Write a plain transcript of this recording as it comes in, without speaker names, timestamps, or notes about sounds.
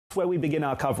Where we begin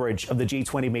our coverage of the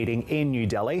G20 meeting in New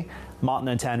Delhi. Martin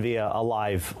and Tanvir are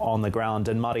live on the ground.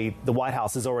 And Marty, the White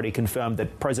House has already confirmed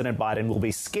that President Biden will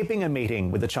be skipping a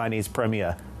meeting with the Chinese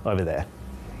premier over there.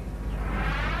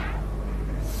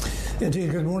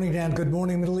 Indeed. Good morning, Dan. Good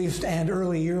morning, Middle East and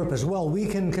early Europe as well. We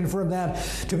can confirm that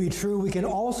to be true. We can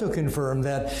also confirm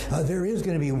that there is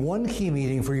going to be one key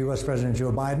meeting for U.S. President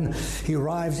Joe Biden. He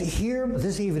arrives here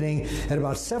this evening at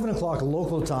about 7 o'clock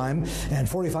local time, and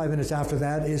 45 minutes after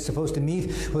that is supposed to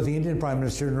meet with the Indian Prime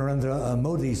Minister Narendra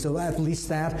Modi. So at least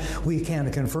that we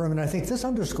can confirm. And I think this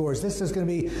underscores this is going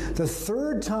to be the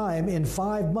third time in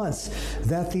 5 months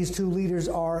that these two leaders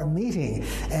are meeting.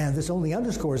 And this only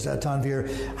underscores, Tanvir,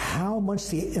 how much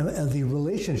the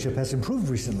relationship has improved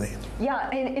recently. Yeah,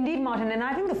 indeed, Martin. And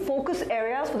I think the focus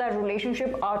areas for that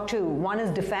relationship are two. One is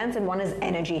defense and one is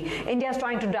energy. India is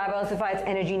trying to diversify its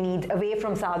energy needs away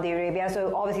from Saudi Arabia.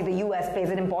 So obviously the U.S.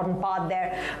 plays an important part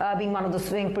there, being one of the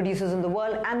swing producers in the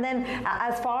world. And then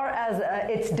as far as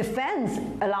its defense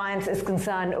alliance is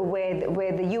concerned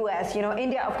with the U.S., you know,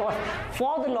 India, of course,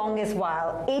 for the longest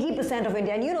while, 80% of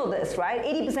India, and you know this, right?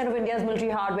 80% of India's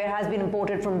military hardware has been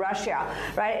imported from Russia,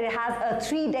 right? It has a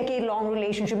 3-decade-long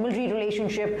relationship, military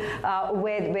relationship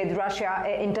with Russia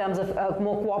in terms of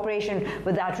more cooperation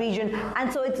with that region.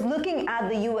 And so it's looking at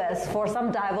the U.S. for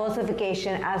some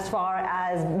diversification as far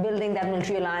as building that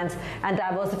military alliance and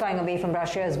diversifying away from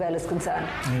Russia as well is concerned.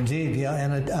 Indeed, yeah.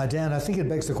 And Dan, I think it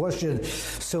begs the question,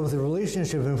 so with the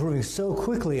relationship improving so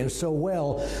quickly and so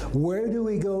well, where do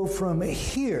we go from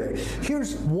here?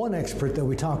 Here's one expert that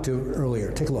we talked to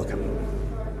earlier. Take a look.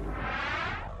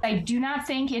 I do not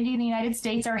think India and the United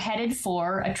States are headed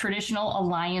for a traditional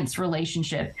alliance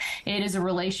relationship. It is a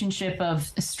relationship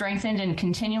of strengthened and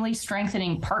continually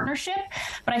strengthening partnership.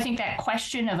 But I think that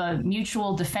question of a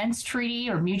mutual defense treaty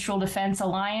or mutual defense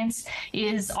alliance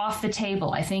is off the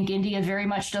table. I think India very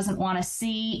much doesn't want to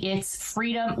see its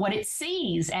freedom, what it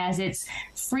sees as its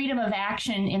freedom of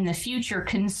action in the future,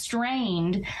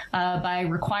 constrained by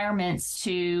requirements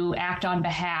to act on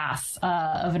behalf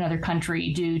of another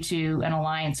country due to an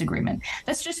alliance agreement.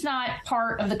 That's just not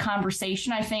part of the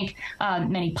conversation. I think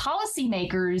many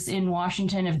policymakers in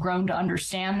Washington have grown to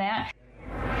understand that.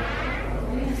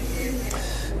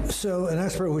 So an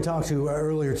expert we talked to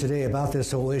earlier today about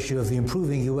this whole issue of the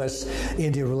improving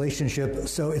U.S.-India relationship.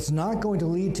 So it's not going to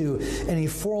lead to any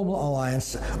formal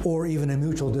alliance or even a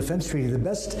mutual defense treaty. The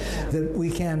best that we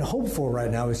can hope for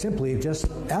right now is simply just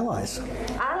allies.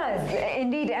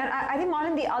 Indeed. And I think,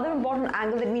 Martin, the other important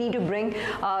angle that we need to bring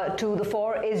to the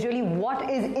fore is really what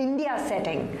is India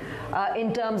setting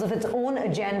in terms of its own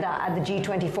agenda at the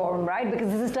G20 forum, right? Because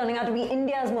this is turning out to be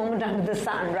India's moment under the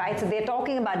sun, right? So they're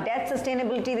talking about debt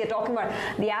sustainability. They're talking about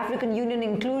the African Union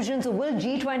inclusion. So will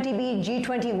G20 be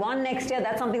G21 next year?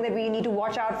 That's something that we need to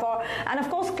watch out for. And of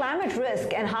course, climate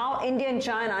risk and how India and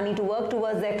China need to work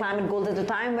towards their climate goals at a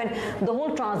time when the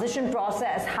whole transition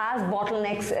process has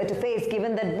bottlenecks to face,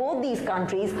 given that both these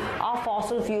countries are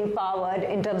fossil fuel powered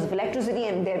in terms of electricity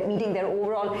and they're meeting their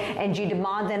overall energy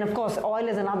demands. And of course, oil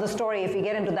is another story. If we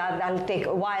get into that, that'll take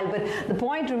a while. But the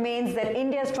point remains that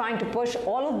India is trying to push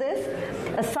all of this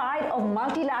aside of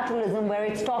multilateralism, where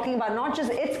it's talking about not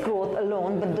just its growth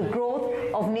alone, but the growth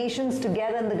of nations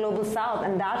together in the global south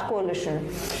and that coalition.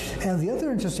 And the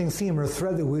other interesting theme or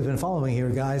thread that we've been following here,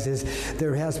 guys, is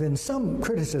there has been some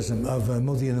criticism of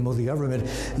Modi and the Modi government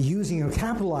using or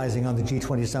capitalizing on the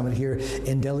G20 summit here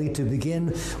in Delhi to begin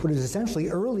what is essentially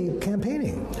early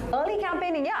campaigning. Early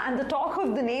campaigning, yeah, and the talk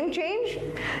of the name change,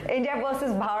 India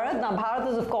versus Bharat. Now,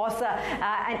 Bharat is, of course,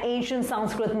 an ancient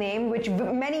Sanskrit name, which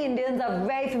many Indians are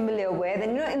very familiar with.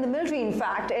 And, you know, in the military, in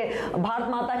fact, Bharat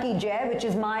Mata Ki Jai, which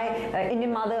is my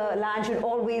Indian motherland should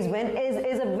always win,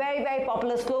 is a very, very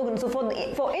popular slogan. So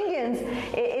for Indians,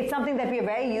 it's something that we are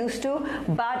very used to,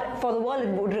 but for the world, it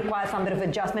would require some bit of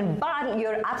adjustment. But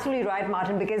you're absolutely right,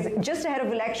 Martin, because just ahead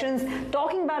of elections,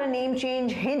 talking about a name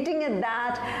change, hinting at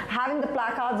that, having the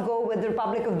placards go with the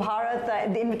Republic of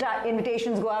Bharat, the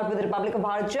invitations go out with the Republic of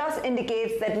Bharat, just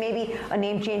indicates that maybe a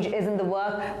name change is in the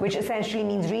work, which essentially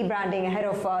means rebranding ahead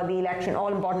of the election,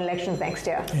 all important elections next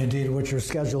year. Indeed, which are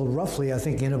scheduled roughly, I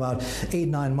think, in about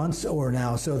 8-9 months or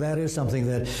now. So that is something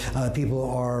that people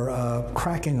are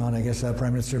cracking on, I guess,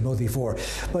 Prime Minister Modi for.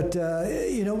 But,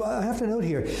 you know, I have to note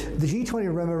here, the G20,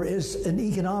 remember, is an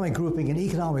economic grouping, an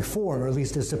economic forum, or at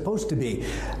least is supposed to be.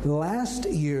 Last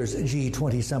year's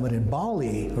G20 summit in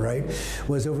Bali, right,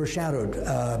 was overshadowed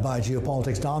by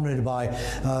geopolitics, dominated by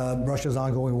Russia's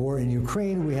ongoing war in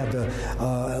Ukraine. We had the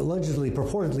allegedly,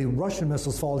 purportedly Russian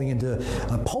missiles falling into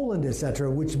Poland, etc.,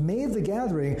 which made the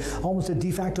gathering almost a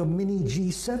de facto mini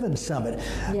G7 summit.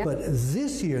 Yep. But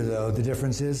this year, though, the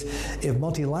difference is if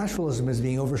multilateralism is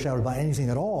being overshadowed by anything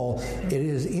at all, it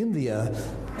is India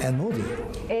and Modi.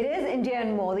 It is India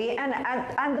and Modi, and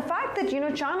the fact that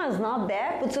China is not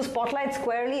there puts a spotlight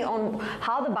squarely on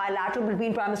how the bilateral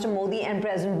between Prime Minister Modi and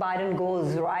President Biden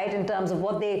goes, right, in terms of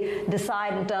what they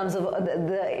decide, in terms of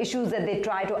the issues that they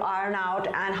try to iron out,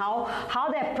 and how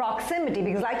their proximity,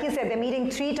 because like you said, they're meeting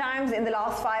 3 times in the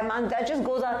last 5 months. That just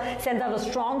sends out a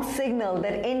strong signal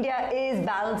that India is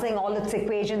balancing all its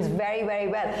equations very, very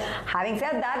well. Having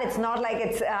said that, it's not like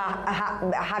it's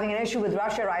having an issue with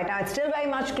Russia right now. It's still very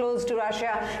much close to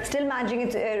Russia, still managing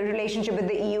its relationship with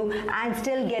the EU, and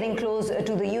still getting close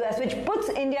to the US, which puts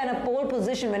India in a pole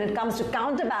position when it comes to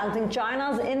counterbalancing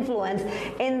China's influence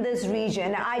in this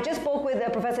region. I just spoke with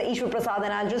Professor Ishwar Prasad,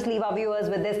 and I'll just leave our viewers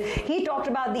with this. He talked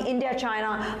about the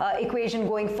India-China equation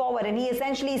going forward, and he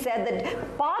essentially said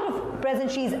that part of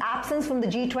President Xi's absence from the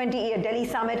G20 Delhi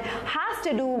summit has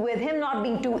to do with him not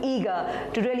being too eager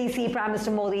to really see Prime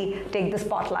Minister Modi take the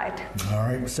spotlight. All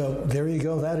right, so there you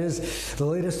go. That is the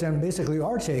latest and basically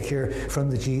our take here from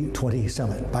the G20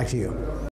 summit. Back to you.